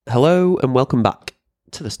Hello and welcome back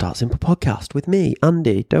to the Start Simple podcast with me,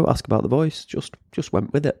 Andy. Don't ask about the voice, just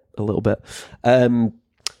went with it a little bit. But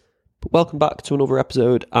welcome back to another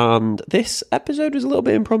episode, and this episode is a little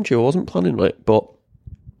bit impromptu. I wasn't planning on it, but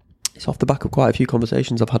it's off the back of quite a few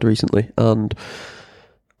conversations I've had recently, and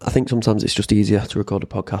I think sometimes it's just easier to record a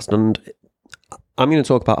podcast. And I'm going to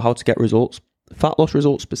talk about how to get results, fat loss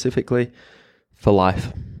results specifically for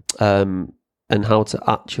life, and how to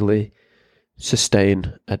actually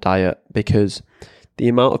sustain a diet, because the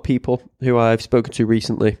amount of people who I've spoken to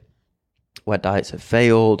recently where diets have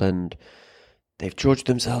failed and they've judged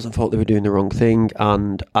themselves and thought they were doing the wrong thing,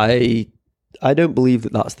 and I don't believe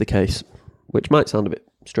that that's the case, which might sound a bit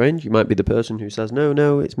strange. You might be the person who says,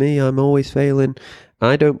 no, it's me, I'm always failing.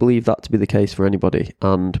 I don't believe that to be the case for anybody,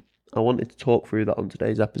 and I wanted to talk through that on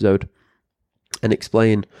today's episode and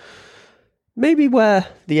explain maybe where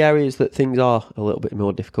the areas that things are a little bit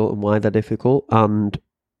more difficult and why they're difficult, and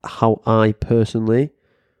how I personally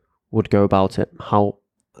would go about it.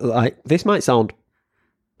 This might sound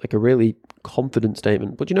like a really confident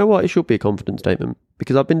statement, but you know what? It should be a confident statement,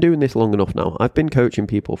 because I've been doing this long enough now. I've been coaching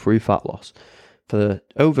people through fat loss for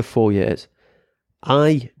over 4 years.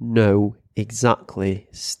 I know exactly,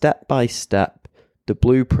 step by step, the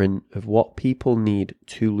blueprint of what people need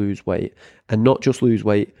to lose weight, and not just lose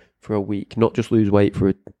weight for a week, not just lose weight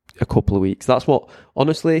for a couple of weeks. That's what,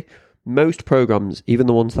 honestly, most programs, even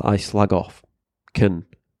the ones that I slag off, can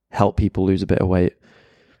help people lose a bit of weight.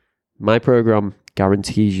 My program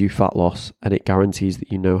guarantees you fat loss, and it guarantees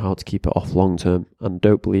that you know how to keep it off long term. And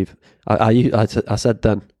don't believe, I said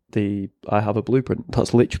then, I have a blueprint.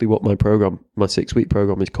 That's literally what my 6-week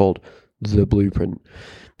program is called, The Blueprint,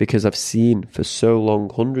 because I've seen for so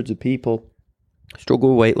long hundreds of people struggle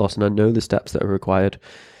with weight loss, and I know the steps that are required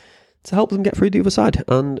to help them get through the other side,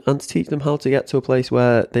 and to teach them how to get to a place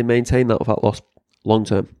where they maintain that fat loss long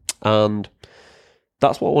term. And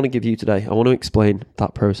that's what I want to give you today. I want to explain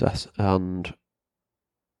that process and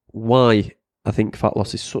why I think fat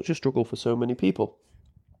loss is such a struggle for so many people.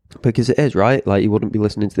 Because it is, right? Like, you wouldn't be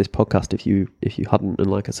listening to this podcast if you hadn't. And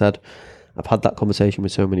like I said, I've had that conversation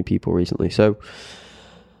with so many people recently. So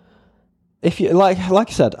if you like I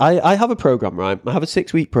said, I have a program, right? I have a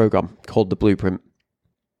 6-week program called The Blueprint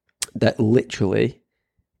that literally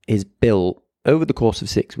is built over the course of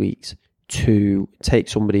 6 weeks to take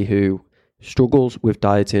somebody who struggles with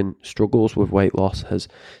dieting, struggles with weight loss, has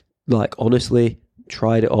honestly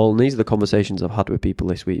tried it all. And these are the conversations I've had with people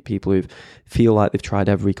this week, people who feel like they've tried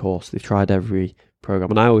every course, they've tried every program.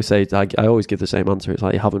 And I always say, I always give the same answer. It's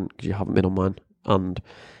like, you haven't, because you haven't been on mine. And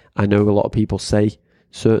I know a lot of people say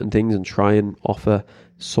certain things and try and offer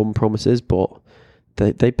some promises, but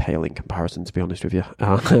they pale in comparison, to be honest with you.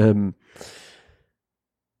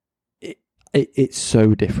 It's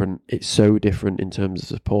so different. It's so different in terms of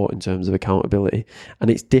support, in terms of accountability. And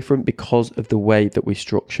it's different because of the way that we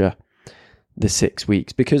structure the 6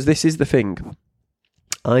 weeks. Because this is the thing.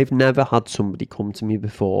 I've never had somebody come to me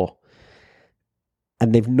before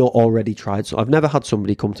and they've not already tried. So I've never had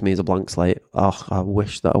somebody come to me as a blank slate. Oh, I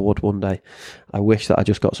wish that I would one day. I wish that I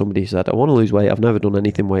just got somebody who said, I want to lose weight. I've never done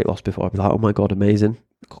anything weight loss before. I'd be like, oh my God, amazing.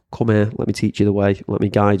 Come here. Let me teach you the way. Let me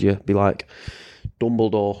guide you. Be like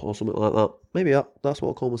Dumbledore or something like that. Maybe that's what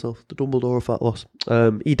I'll call myself. The Dumbledore of fat loss.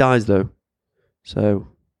 He dies though. So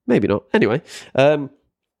maybe not. Anyway. But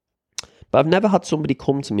I've never had somebody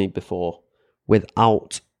come to me before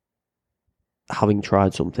without having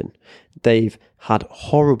tried something. They've had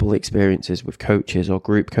horrible experiences with coaches or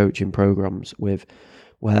group coaching programs where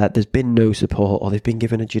there's been no support, or they've been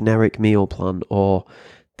given a generic meal plan, or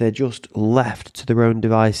they're just left to their own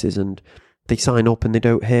devices and they sign up and they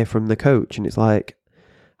don't hear from the coach. And it's like,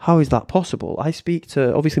 how is that possible? I speak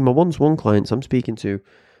to, obviously, my one-to-one clients I'm speaking to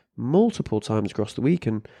multiple times across the week,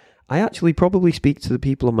 and I actually probably speak to the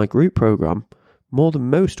people on my group program more than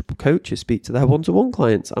most coaches speak to their one-to-one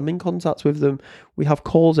clients. I'm in contact with them. We have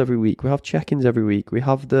calls every week. We have check-ins every week. We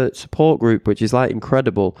have the support group, which is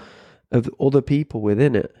incredible, of other people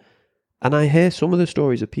within it. And I hear some of the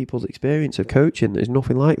stories of people's experience of coaching. There's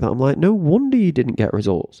nothing like that. I'm like, no wonder you didn't get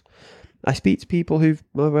results. I speak to people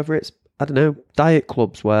whether it's, I don't know, diet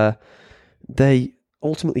clubs where they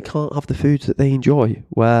ultimately can't have the foods that they enjoy,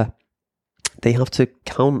 where they have to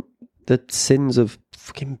count the sins of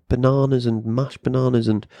fucking bananas and mashed bananas,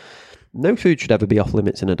 and no food should ever be off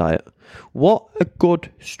limits in a diet. What a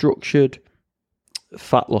good structured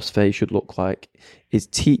fat loss phase should look like is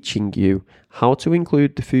teaching you how to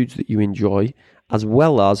include the foods that you enjoy, as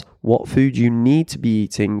well as what food you need to be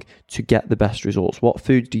eating to get the best results. What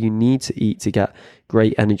foods do you need to eat to get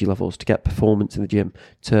great energy levels, to get performance in the gym,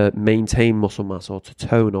 to maintain muscle mass, or to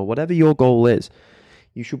tone, or whatever your goal is.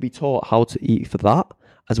 you should be taught how to eat for that,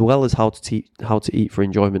 as well as how to eat for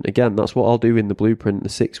enjoyment. Again, that's what I'll do in the blueprint. The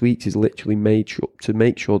 6 weeks is literally made to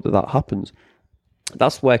make sure that happens.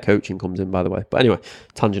 That's where coaching comes in, by the way. But anyway,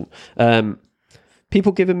 tangent.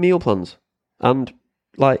 People given meal plans, and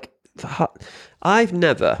like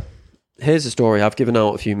here's a story. I've given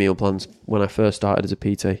out a few meal plans when I first started as a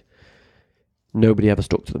PT. Nobody ever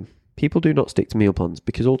stuck to them. People do not stick to meal plans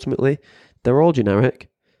because ultimately they're all generic.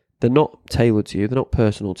 They're not tailored to you. They're not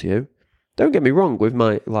personal to you. Don't get me wrong with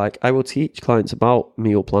I will teach clients about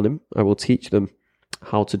meal planning. I will teach them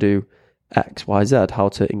how to do X, Y, Z, how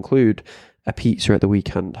to include a pizza at the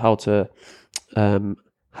weekend, how to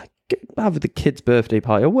have the kid's birthday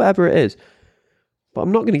party or whatever it is. But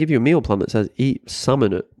I'm not going to give you a meal plan that says eat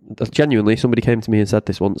salmon genuinely, somebody came to me and said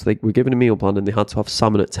this once. They were given a meal plan and they had to have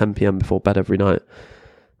salmon at 10 p.m. before bed every night.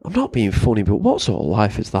 I'm not being funny, but what sort of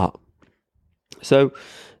life is that? So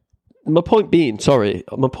my point being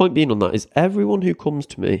on that is everyone who comes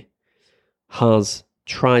to me has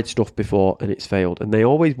tried stuff before and it's failed, and they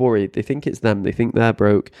always worry. They think it's them. They think they're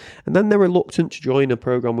broke, and then they're reluctant to join a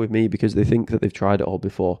program with me because they think that they've tried it all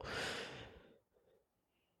before.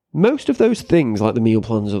 Most of those things, like the meal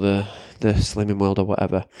plans or the Slimming World or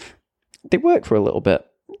whatever, they work for a little bit.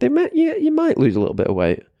 You might lose a little bit of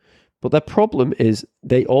weight, but their problem is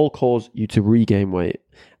they all cause you to regain weight.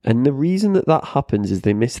 And the reason that happens is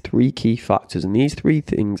they miss 3 key factors. And these 3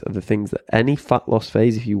 things are the things that any fat loss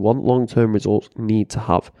phase, if you want long-term results, need to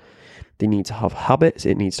have. They need to have habits,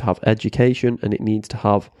 it needs to have education, and it needs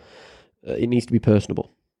to be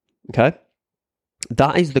personable. Okay?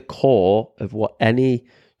 That is the core of what any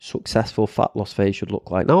successful fat loss phase should look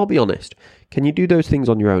like. Now, I'll be honest. Can you do those things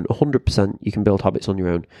on your own? 100%. You can build habits on your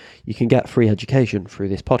own. You can get free education through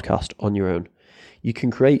this podcast on your own. You can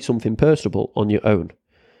create something personable on your own.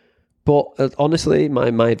 But honestly,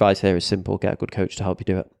 my advice here is simple. Get a good coach to help you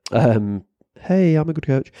do it. Hey, I'm a good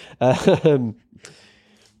coach.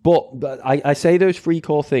 But I say those 3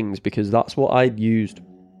 core things because that's what I used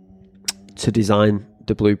to design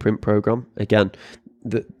the Blueprint program. Again,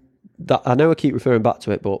 that I know I keep referring back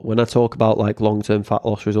to it, but when I talk about like long-term fat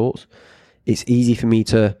loss results, it's easy for me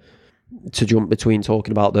to jump between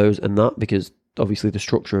talking about those and that because obviously the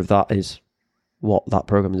structure of that is what that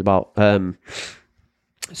program is about.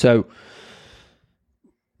 So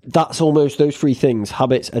that's almost those 3 things: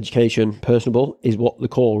 habits, education, personable, is what the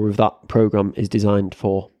core of that program is designed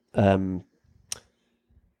for.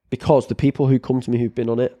 Because the people who come to me who've been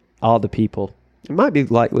on it are the people. It might be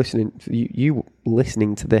like you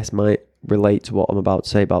listening to this might relate to what I'm about to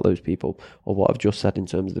say about those people, or what I've just said in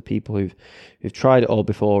terms of the people who've tried it all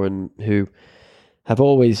before and who have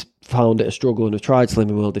always found it a struggle and have tried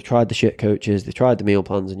Slimming World, they've tried the shit coaches, they've tried the meal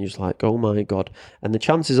plans, and you're just like, oh my God. And the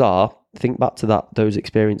chances are, think back to those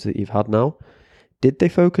experiences that you've had now. Did they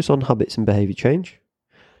focus on habits and behaviour change?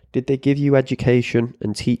 Did they give you education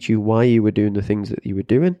and teach you why you were doing the things that you were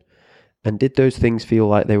doing? And did those things feel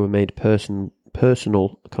like they were made personal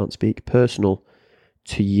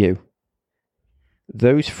to you?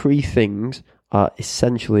 Those 3 things are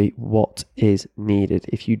essentially what is needed.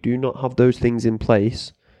 If you do not have those things in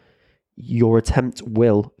place, your attempt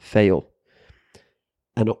will fail.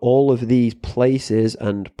 And all of these places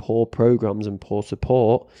and poor programs and poor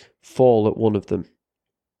support fall at one of them.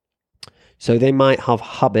 So they might have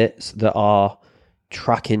habits that are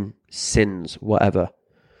tracking sins, whatever,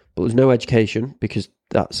 but there's no education because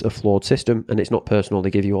that's a flawed system and it's not personal.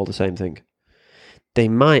 They give you all the same thing. They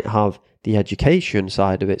might have the education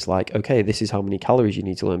side of it's like, okay, this is how many calories you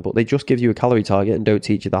need to learn, but they just give you a calorie target and don't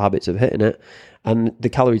teach you the habits of hitting it. And the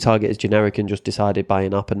calorie target is generic and just decided by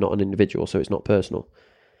an app and not an individual, so it's not personal.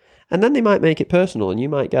 And then they might make it personal and you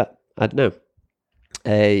might get, I don't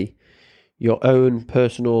know, your own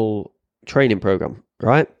personal training program,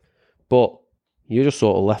 right? But you're just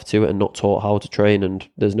sort of left to it and not taught how to train, and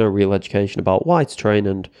there's no real education about why to train,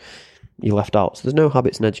 and you're left out. So there's no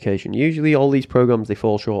habits in education. Usually all these programs, they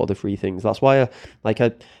fall short of the 3 things. That's why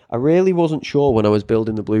I really wasn't sure when I was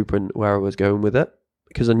building the blueprint where I was going with it,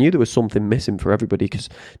 because I knew there was something missing for everybody, because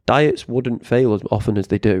diets wouldn't fail as often as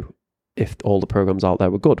they do if all the programs out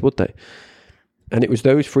there were good, would they? And it was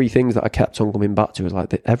those 3 things that I kept on coming back to. It was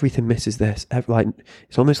like, everything misses this.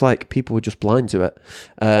 It's almost like people were just blind to it.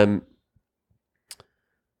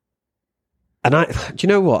 And do you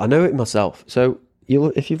know what? I know it myself. So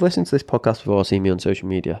if you've listened to this podcast before or seen me on social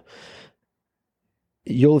media,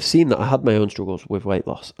 you'll have seen that I had my own struggles with weight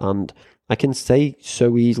loss. And I can say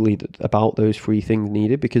so easily about those 3 things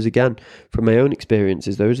needed because, again, from my own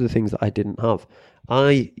experiences, those are the things that I didn't have.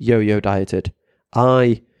 I yo-yo dieted.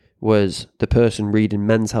 I was the person reading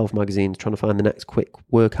Men's Health magazines, trying to find the next quick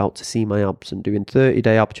workout to see my abs and doing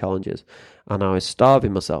 30-day ab challenges. And I was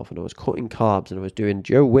starving myself and I was cutting carbs and I was doing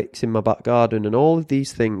Joe Wicks in my back garden and all of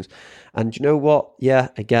these things. And you know what? Yeah,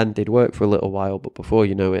 again, they'd work for a little while, but before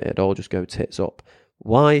you know it, it'd all just go tits up.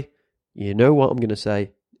 Why? You know what I'm going to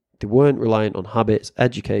say. They weren't reliant on habits,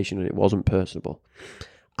 education, and it wasn't personable.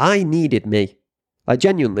 I needed me.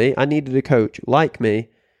 Genuinely, I needed a coach like me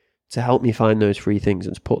to help me find those 3 things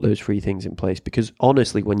and to put those 3 things in place. Because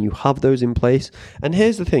honestly, when you have those in place, and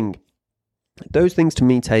here's the thing, those things to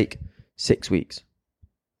me take 6 weeks.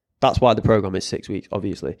 That's why the program is 6 weeks,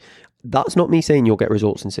 obviously. That's not me saying you'll get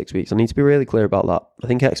results in 6 weeks. I need to be really clear about that. I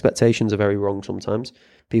think expectations are very wrong sometimes.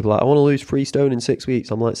 People are like, I want to lose 3 stone in 6 weeks.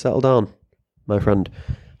 I'm like, settle down, my friend.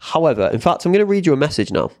 However, in fact, I'm going to read you a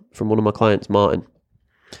message now from one of my clients, Martin,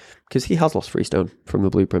 because he has lost 3 stone from the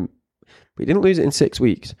blueprint. But he didn't lose it in 6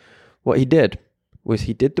 weeks. What he did was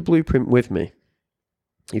he did the blueprint with me.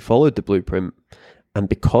 He followed the blueprint. And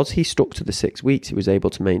because he stuck to the 6 weeks, he was able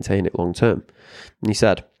to maintain it long term. And he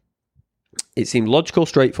said, it seemed logical,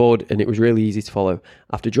 straightforward, and it was really easy to follow.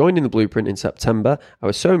 After joining the blueprint in September, I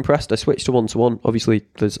was so impressed, I switched to one-to-one. Obviously,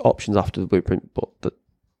 there's options after the blueprint, but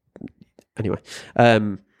anyway.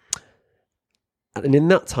 And in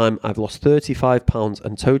that time, I've lost 35 pounds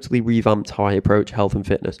and totally revamped how I approach health and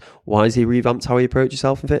fitness. Why is he revamped how he approaches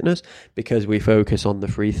health and fitness? Because we focus on the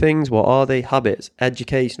 3 things. What are they? Habits,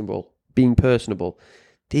 educational, being personable.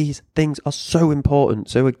 These things are so important.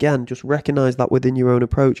 So again, just recognize that within your own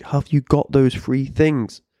approach. Have you got those 3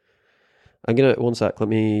 things? I'm going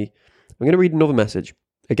to read another message.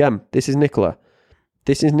 Again, this is Nicola.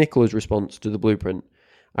 This is Nicola's response to the blueprint.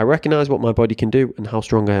 I recognize what my body can do and how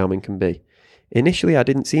strong I am and can be. Initially, I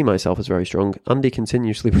didn't see myself as very strong. Andy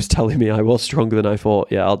continuously was telling me I was stronger than I thought.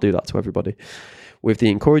 Yeah, I'll do that to everybody. With the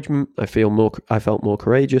encouragement, I felt more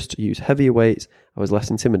courageous to use heavier weights. I was less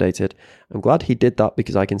intimidated. I'm glad he did that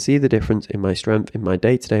because I can see the difference in my strength in my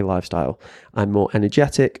day-to-day lifestyle. I'm more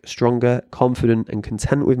energetic, stronger, confident, and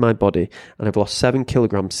content with my body, and I've lost 7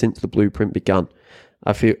 kilograms since the blueprint began.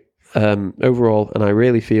 I feel overall, and I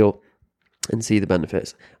really feel and see the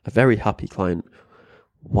benefits. A very happy client.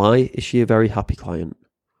 Why is she a very happy client?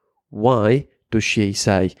 Why does she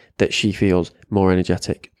say that she feels more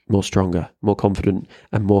energetic, more stronger, more confident,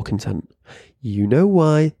 and more content? You know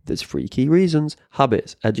why. There's 3 key reasons.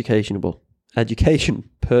 Habits, education,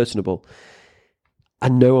 personable. I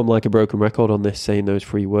know I'm like a broken record on this saying those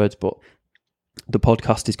 3 words, but the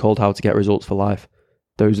podcast is called How to Get Results for Life.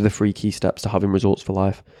 Those are the 3 key steps to having results for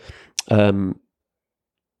life.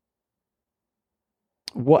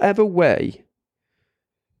 Whatever way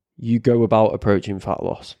you go about approaching fat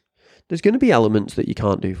loss, there's going to be elements that you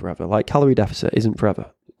can't do forever. Like calorie deficit isn't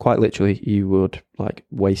forever. Quite literally, you would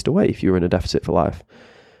waste away if you were in a deficit for life.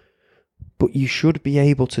 But you should be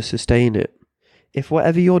able to sustain it. If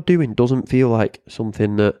whatever you're doing doesn't feel like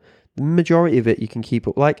something that the majority of it you can keep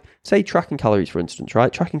up, like say tracking calories, for instance,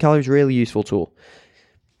 right? Tracking calories is a really useful tool.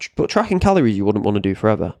 But tracking calories you wouldn't want to do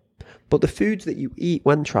forever. But the foods that you eat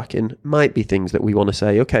when tracking might be things that we want to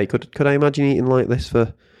say, okay, could I imagine eating like this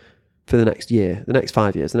for the next year, the next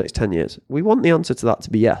 5 years, the next 10 years? We want the answer to that to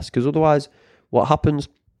be yes, because otherwise what happens?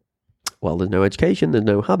 Well, there's no education, there's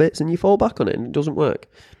no habits, and you fall back on it and it doesn't work.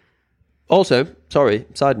 Also,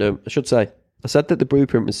 side note, I should say, I said that the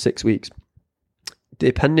blueprint was 6 weeks.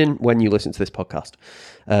 Depending when you listen to this podcast,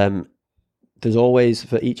 there's always,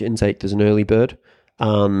 for each intake, there's an early bird,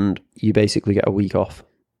 and you basically get a week off.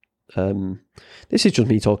 This is just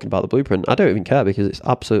me talking about the blueprint. I don't even care because it's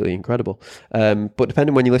absolutely incredible. But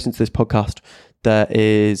depending when you listen to this podcast, there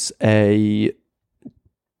is a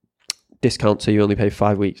discount, so you only pay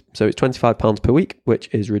 5 weeks. So it's £25 per week, which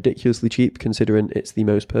is ridiculously cheap considering it's the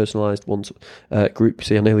most personalised group.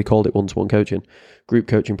 See, I nearly called it one-to-one coaching, group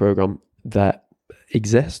coaching program that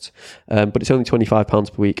exists. But it's only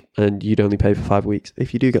 £25 per week, and you'd only pay for 5 weeks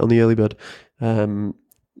if you do get on the early bird.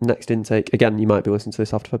 Next intake, again, you might be listening to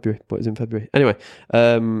this after February, but it's in February. Anyway, what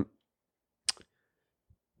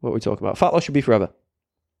are we talking about? Fat loss should be forever.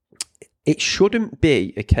 It shouldn't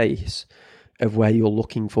be a case of where you're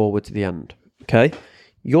looking forward to the end, okay?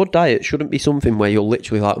 Your diet shouldn't be something where you're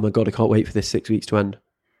literally like, oh my God, I can't wait for this 6 weeks to end.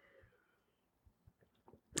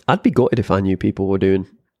 I'd be gutted if I knew people were doing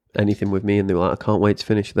anything with me and they were like, I can't wait to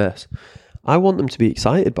finish this. I want them to be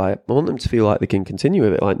excited by it. I want them to feel like they can continue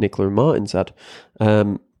with it, like Nicola and Martin said.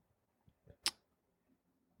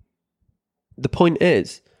 The point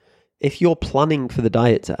is, if you're planning for the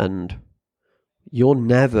diet to end, you're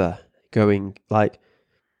never going, like,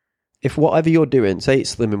 if whatever you're doing, say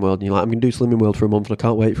it's Slimming World, and you're like, I'm going to do Slimming World for a month and I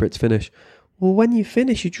can't wait for it to finish. Well, when you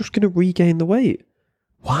finish, you're just going to regain the weight.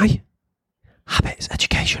 Why? Habits,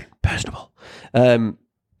 education, personable.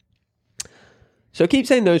 So I keep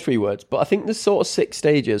saying those 3 words, but I think there's sort of 6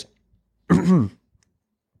 stages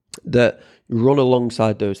that run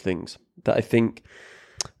alongside those things that I think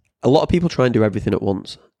a lot of people try and do everything at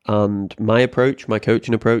once. And my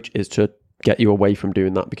coaching approach is to get you away from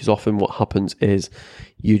doing that, because often what happens is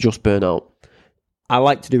you just burn out. I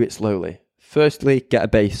like to do it slowly. Firstly, get a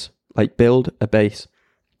base, like build a base.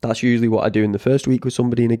 That's usually what I do in the first week with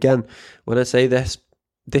somebody. And again, when I say this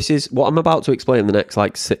is what I'm about to explain. The next,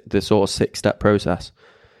 the sort of 6-step process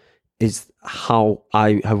is how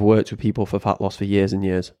I have worked with people for fat loss for years and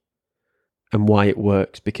years, and why it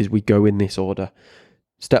works, because we go in this order.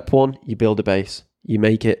 Step 1, you build a base. You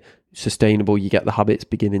make it sustainable. You get the habits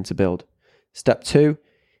beginning to build. Step 2,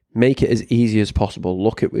 make it as easy as possible.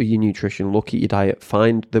 Look at your nutrition, look at your diet,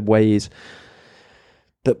 find the ways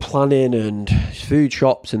that planning and food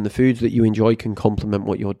shops and the foods that you enjoy can complement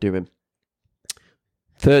what you're doing.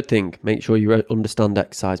 Third thing, make sure you understand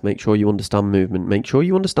exercise, make sure you understand movement, make sure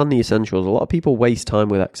you understand the essentials. A lot of people waste time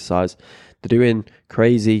with exercise. They're doing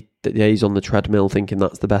crazy days on the treadmill thinking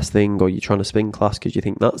that's the best thing, or you're trying to spin class because you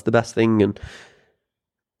think that's the best thing, and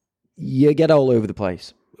you get all over the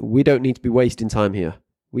place. We don't need to be wasting time here.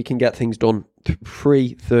 We can get things done.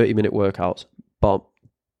 3 30-minute workouts. Boom.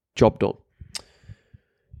 Job done.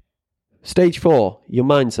 Stage 4, your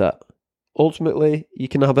mindset. Ultimately, you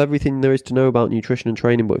can have everything there is to know about nutrition and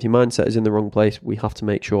training, but if your mindset is in the wrong place, we have to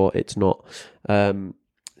make sure it's not.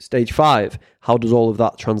 Stage 5, how does all of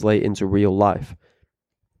that translate into real life?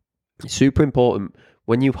 It's super important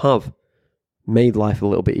when you have made life a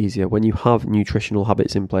little bit easier, when you have nutritional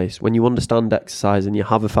habits in place, when you understand exercise and you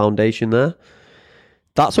have a foundation there.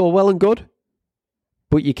 That's all well and good,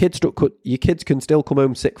 but your kids can still come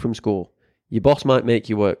home sick from school. Your boss might make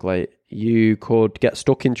you work late. You could get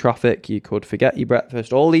stuck in traffic. You could forget your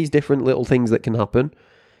breakfast. All these different little things that can happen.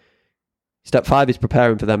 Step 5 is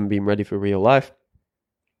preparing for them and being ready for real life.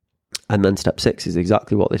 And then step 6 is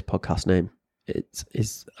exactly what this podcast name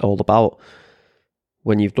is all about.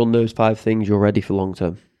 When you've done those 5 things, you're ready for long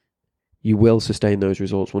term. You will sustain those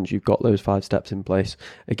results once you've got those 5 steps in place.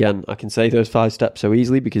 Again, I can say those 5 steps so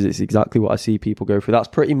easily because it's exactly what I see people go through. That's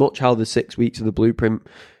pretty much how the 6 weeks of the Blueprint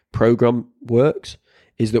program works,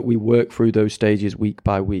 is that we work through those stages week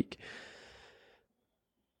by week.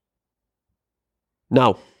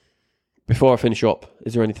 Now, before I finish up,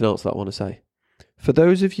 is there anything else that I want to say? For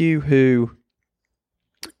those of you who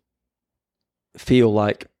feel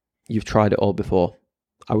like you've tried it all before,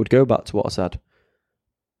 I would go back to what I said.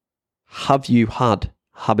 Have you had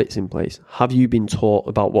habits in place? Have you been taught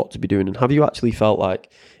about what to be doing? And have you actually felt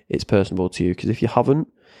like it's personable to you? Because if you haven't,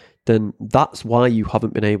 then that's why you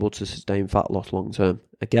haven't been able to sustain fat loss long term.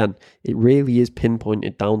 Again, it really is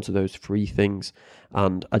pinpointed down to those 3 things.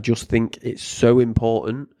 And I just think it's so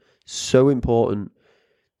important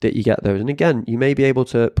that you get those. And again, you may be able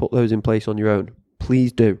to put those in place on your own.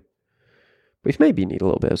 Please do. But if maybe you need a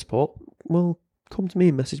little bit of support, well, come to me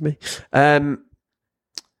and message me. I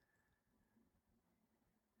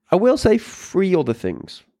will say 3 other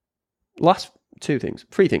things. Last 2 things.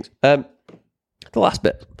 3 things. The last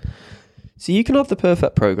bit. So you can have the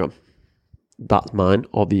perfect program. That's mine,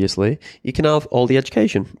 obviously. You can have all the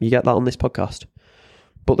education. You get that on this podcast.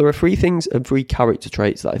 But there are 3 things and 3 character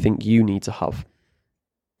traits that I think you need to have.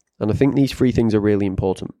 And I think these 3 things are really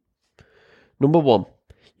important. Number 1,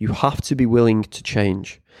 you have to be willing to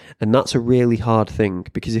change. And that's a really hard thing,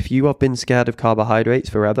 because if you have been scared of carbohydrates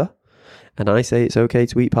forever, and I say it's okay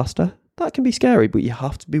to eat pasta, that can be scary, but you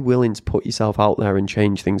have to be willing to put yourself out there and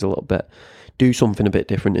change things a little bit. Do something a bit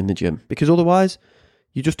different in the gym, because otherwise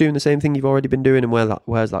you're just doing the same thing you've already been doing, and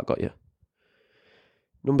where's that got you?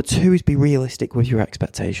 Number 2 is be realistic with your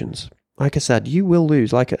expectations. Like I said, you will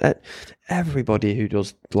lose. Like everybody who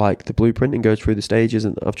does like the Blueprint and goes through the stages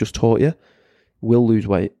and I've just taught you will lose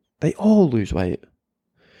weight. They all lose weight.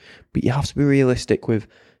 But you have to be realistic with,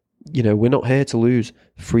 we're not here to lose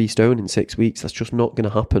 3 stone in 6 weeks. That's just not going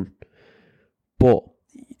to happen. But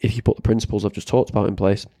if you put the principles I've just talked about in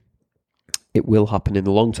place, it will happen in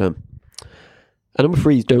the long term. And number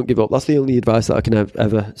 3 is don't give up. That's the only advice that I can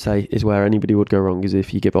ever say is where anybody would go wrong, is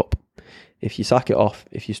if you give up. If you sack it off,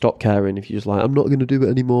 if you stop caring, if you're just like, I'm not going to do it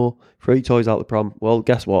anymore, throw your toys out the pram, well,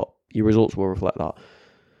 guess what? Your results will reflect that.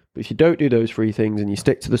 But if you don't do those 3 things and you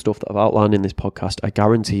stick to the stuff that I've outlined in this podcast, I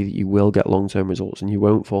guarantee that you will get long-term results and you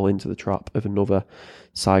won't fall into the trap of another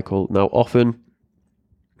cycle. Now, often,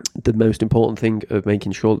 the most important thing of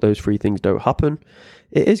making sure that those 3 things don't happen,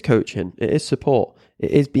 it is coaching, it is support,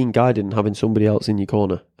 it is being guided and having somebody else in your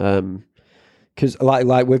corner. Because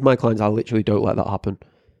like with my clients, I literally don't let that happen.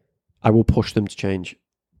 I will push them to change.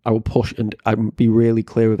 I will push and I will be really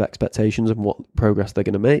clear with expectations and what progress they're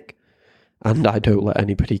going to make. And I don't let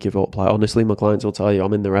anybody give up. Like, honestly, my clients will tell you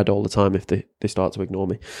I'm in their head all the time if they start to ignore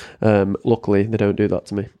me. Luckily, they don't do that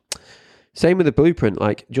to me. Same with the Blueprint.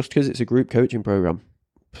 Like, just because it's a group coaching program,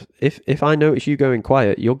 if I notice you going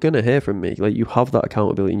quiet, you're going to hear from me. Like, you have that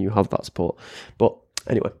accountability and you have that support. But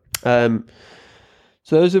anyway,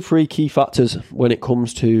 so those are 3 key factors when it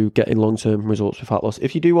comes to getting long-term results with fat loss.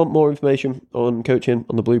 If you do want more information on coaching,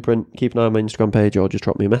 on the Blueprint, keep an eye on my Instagram page or just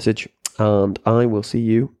drop me a message. And I will see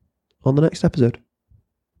you on the next episode.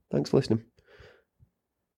 Thanks for listening.